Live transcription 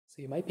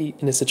So you might be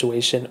in a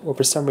situation where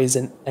for some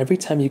reason, every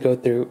time you go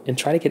through and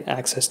try to get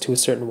access to a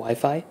certain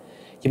Wi-Fi,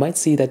 you might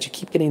see that you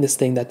keep getting this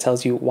thing that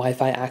tells you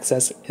Wi-Fi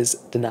access is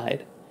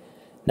denied.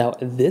 Now,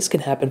 this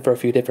can happen for a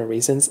few different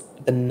reasons.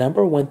 The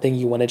number one thing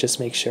you want to just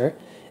make sure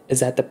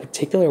is that the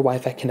particular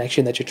Wi-Fi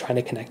connection that you're trying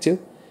to connect to,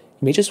 you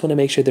may just want to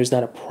make sure there's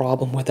not a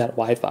problem with that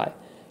Wi-Fi.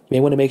 You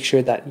may want to make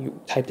sure that you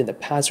typed in the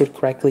password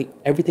correctly,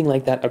 everything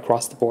like that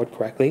across the board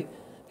correctly,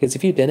 because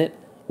if you didn't,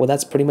 well,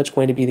 that's pretty much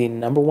going to be the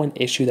number one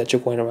issue that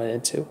you're going to run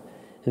into.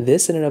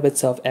 This in and of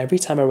itself, every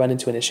time I run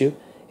into an issue,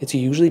 it's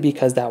usually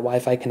because that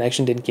Wi-Fi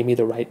connection didn't give me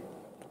the right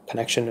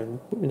connection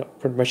and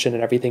permission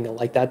and everything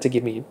like that to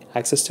give me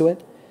access to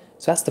it.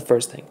 So that's the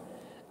first thing.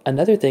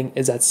 Another thing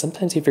is that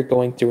sometimes if you're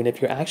going through and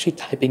if you're actually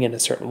typing in a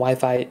certain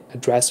Wi-Fi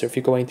address, or if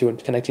you're going through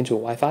and connecting to a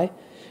Wi-Fi,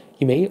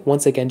 you may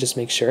once again just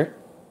make sure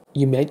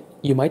you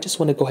might just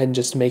want to go ahead and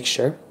just make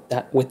sure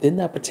that within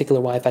that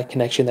particular Wi-Fi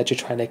connection that you're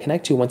trying to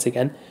connect to, once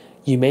again,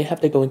 you may have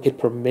to go and get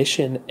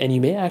permission, and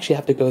you may actually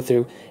have to go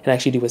through and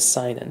actually do a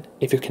sign-in.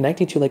 If you're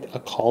connecting to like a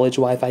college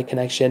Wi-Fi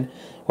connection,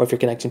 or if you're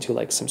connecting to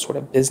like some sort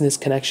of business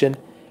connection,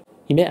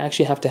 you may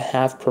actually have to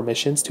have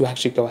permissions to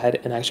actually go ahead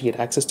and actually get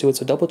access to it.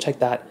 So double check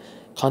that,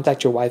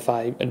 contact your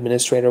Wi-Fi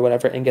administrator or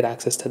whatever and get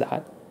access to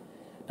that.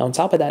 Now on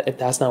top of that, if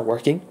that's not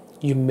working,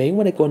 you may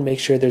want to go and make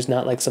sure there's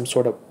not like some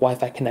sort of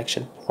Wi-Fi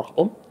connection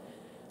problem.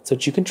 So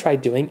what you can try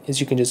doing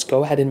is you can just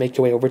go ahead and make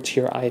your way over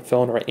to your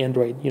iPhone or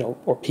Android,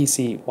 or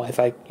PC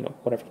Wi-Fi,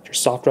 whatever, your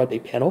software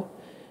update panel.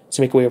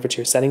 So make your way over to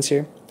your settings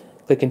here,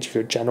 click into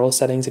your general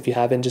settings if you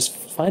haven't, just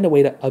find a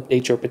way to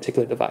update your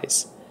particular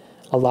device.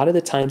 A lot of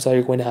the times all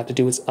you're going to have to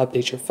do is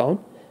update your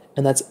phone,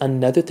 and that's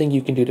another thing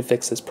you can do to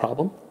fix this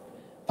problem.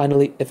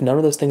 Finally, if none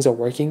of those things are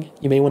working,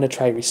 you may want to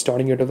try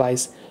restarting your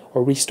device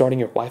or restarting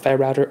your Wi-Fi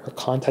router or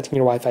contacting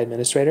your Wi-Fi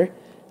administrator.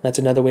 And that's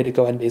another way to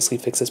go ahead and basically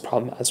fix this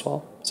problem as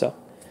well. So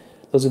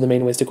those are the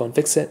main ways to go and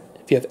fix it.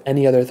 If you have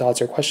any other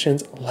thoughts or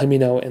questions, let me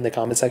know in the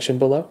comment section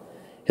below.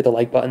 Hit the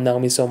like button, that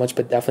would mean so much,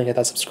 but definitely hit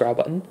that subscribe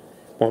button.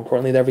 More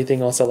importantly than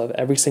everything else, I love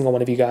every single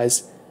one of you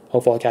guys.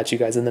 Hopefully I'll catch you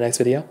guys in the next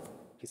video.